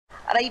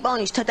Right,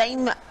 boys, today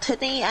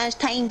is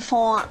time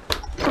for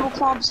Pro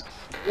Clubs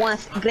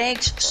with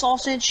Greg's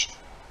sausage.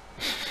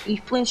 He's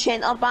playing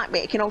centre back,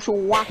 but he can also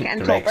whack it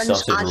into Greg's bins,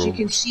 sausage as roll. you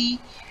can see.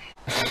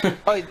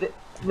 Oh,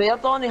 there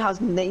Donny has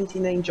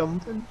 99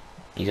 jumping.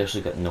 He's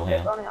also got no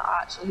hair. Donny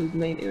actually has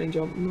 99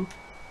 jumping though.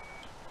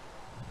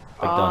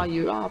 Like Ah, done.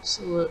 you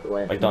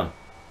absolutely. Like done.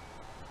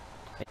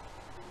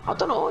 I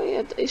don't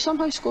know, he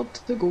somehow scored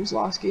 2 goals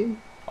last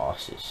game.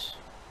 Arses.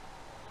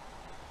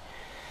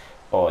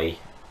 Oi.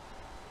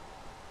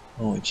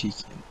 Oh,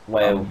 cheeky.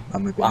 Well,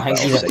 I'm a bit I think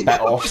he's a bit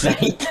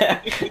offside.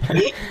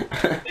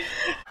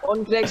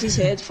 On Greg's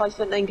head,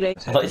 5'9" Greg.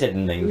 I thought he said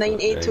 9.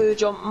 92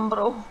 jumping,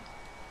 bro.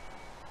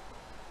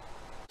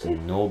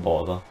 No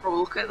bother. Bro,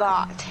 look at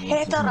that.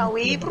 Header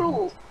away,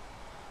 bro.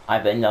 I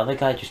bet the other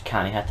guy just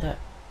can't hit it.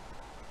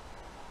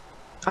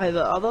 Aye,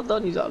 the other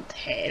Donnies are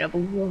terrible,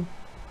 bro.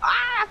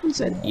 Ah, I've been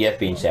sent. You've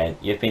been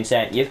sent. You've been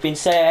sent. You've been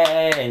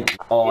sent.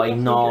 Oi,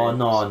 no, Oh,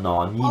 look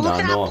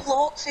at no. that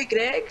block for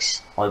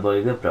Greg's. Oi, boy,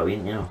 you're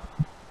brilliant, you know.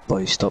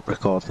 Boys, stop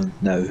recording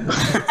now.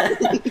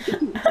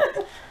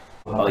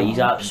 Oh, he's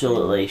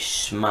absolutely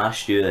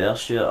smashed you there,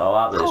 Stuart.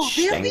 Oh, that was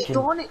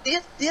stinking.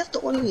 There's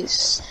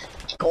Donny's.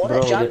 Got Bro,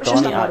 it, Jack. the It's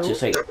just Donny a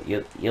actually, marrow.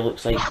 like, you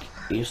looks like,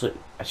 you just look,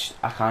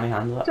 I can't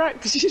handle it. Jack,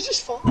 because you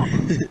just fought.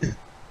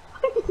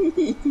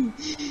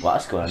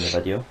 What's going on in the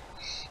video?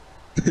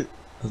 I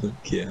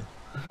don't care.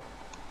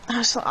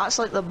 That's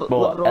like the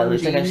Well, LeBron it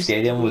looks like a James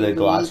stadium with the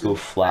Glasgow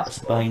Flats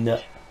behind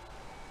it.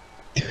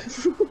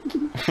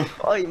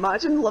 Oh,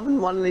 imagine living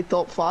in one of the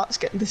top flats,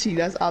 getting to see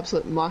this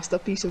absolute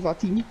masterpiece of a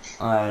team.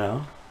 I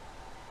know.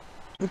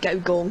 Get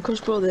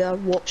gonkers, bro. They are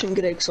watching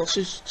Greg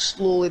Sausage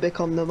slowly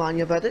become the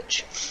Vanya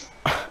Vidic.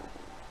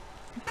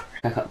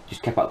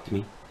 Just keep up to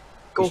me.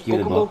 Go, Just give go,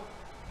 the go, ball. go.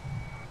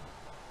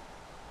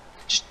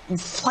 Just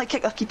fly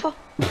kick a keeper.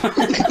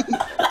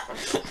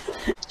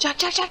 Jack,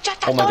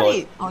 Oh my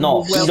sorry. god.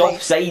 No, he's well,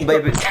 offside by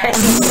about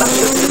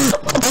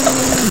 10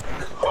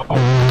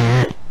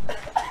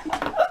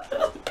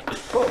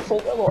 Bro,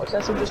 folk that watch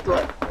this will just be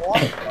like,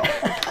 what?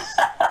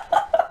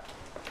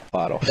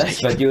 Far off. This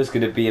video is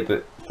going to be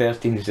about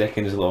 13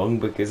 seconds long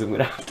because I'm going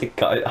to have to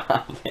cut it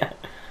half it.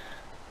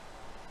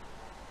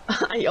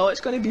 Oh,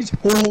 it's going to be.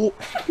 Oh.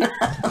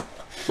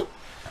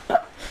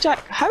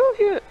 Jack, how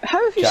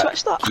have you Jack,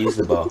 switched that? use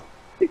the ball.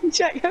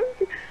 Jack, how have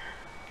you...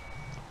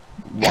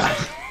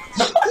 What?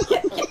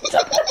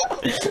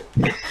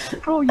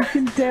 Bro, you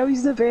can tell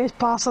he's the best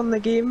passer in the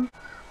game.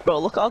 Bro,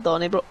 look at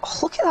Donny, bro. Oh,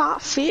 look at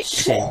that fake.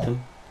 Sent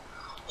him.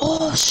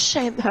 Oh,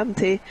 sent him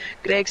to.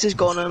 Greg's has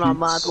gone on a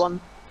mad one.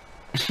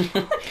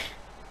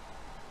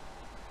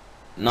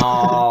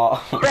 No.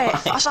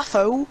 Ref, that's a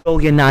foul. Bro,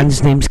 your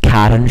nan's name's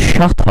Karen.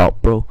 Shut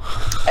up, bro.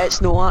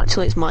 It's no,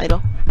 actually, it's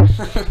Myra.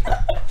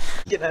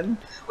 Get in.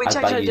 Wait,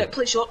 I'll buy you. Jack,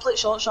 play shot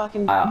so I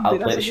can. I'll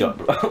do play this the shot,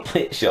 again. bro. I'll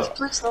play the shot.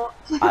 Play shot.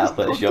 I'll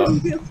play the shot.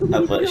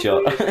 I'll play the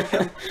shot.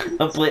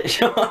 I'll play the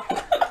shot.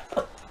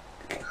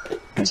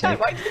 Jack,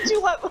 why did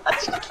you let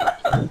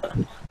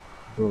that?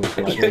 Bro,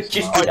 You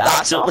just Oh,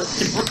 that's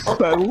absolutely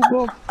foul,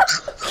 bro.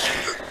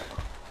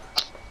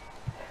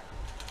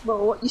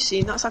 Bro, what you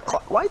saying? That's a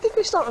why did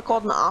we start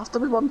recording it after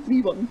we won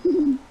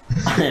 3-1?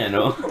 I don't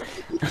know.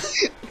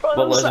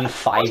 We're losing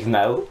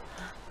 5-0.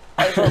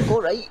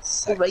 Go right,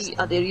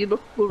 I dare you, bro.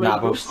 Go right, Nah,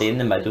 bro, stay in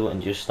the middle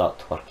and just start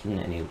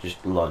twerking and he'll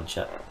just launch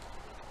it.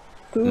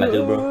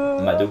 Middle, bro.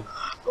 Middle.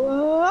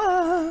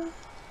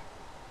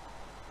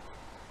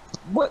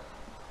 What?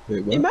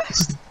 Wait, He what?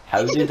 missed.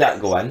 How did that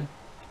go in?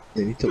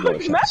 You need to watch He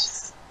this.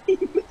 missed. He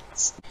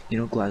missed. You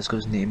know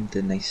Glasgow's named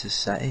the nicest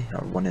city, or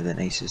one of the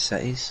nicest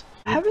cities?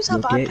 How is that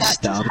You'll bad get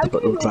practice? How stabbed, do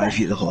but you they'll know drive that?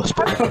 you to the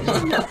hospital.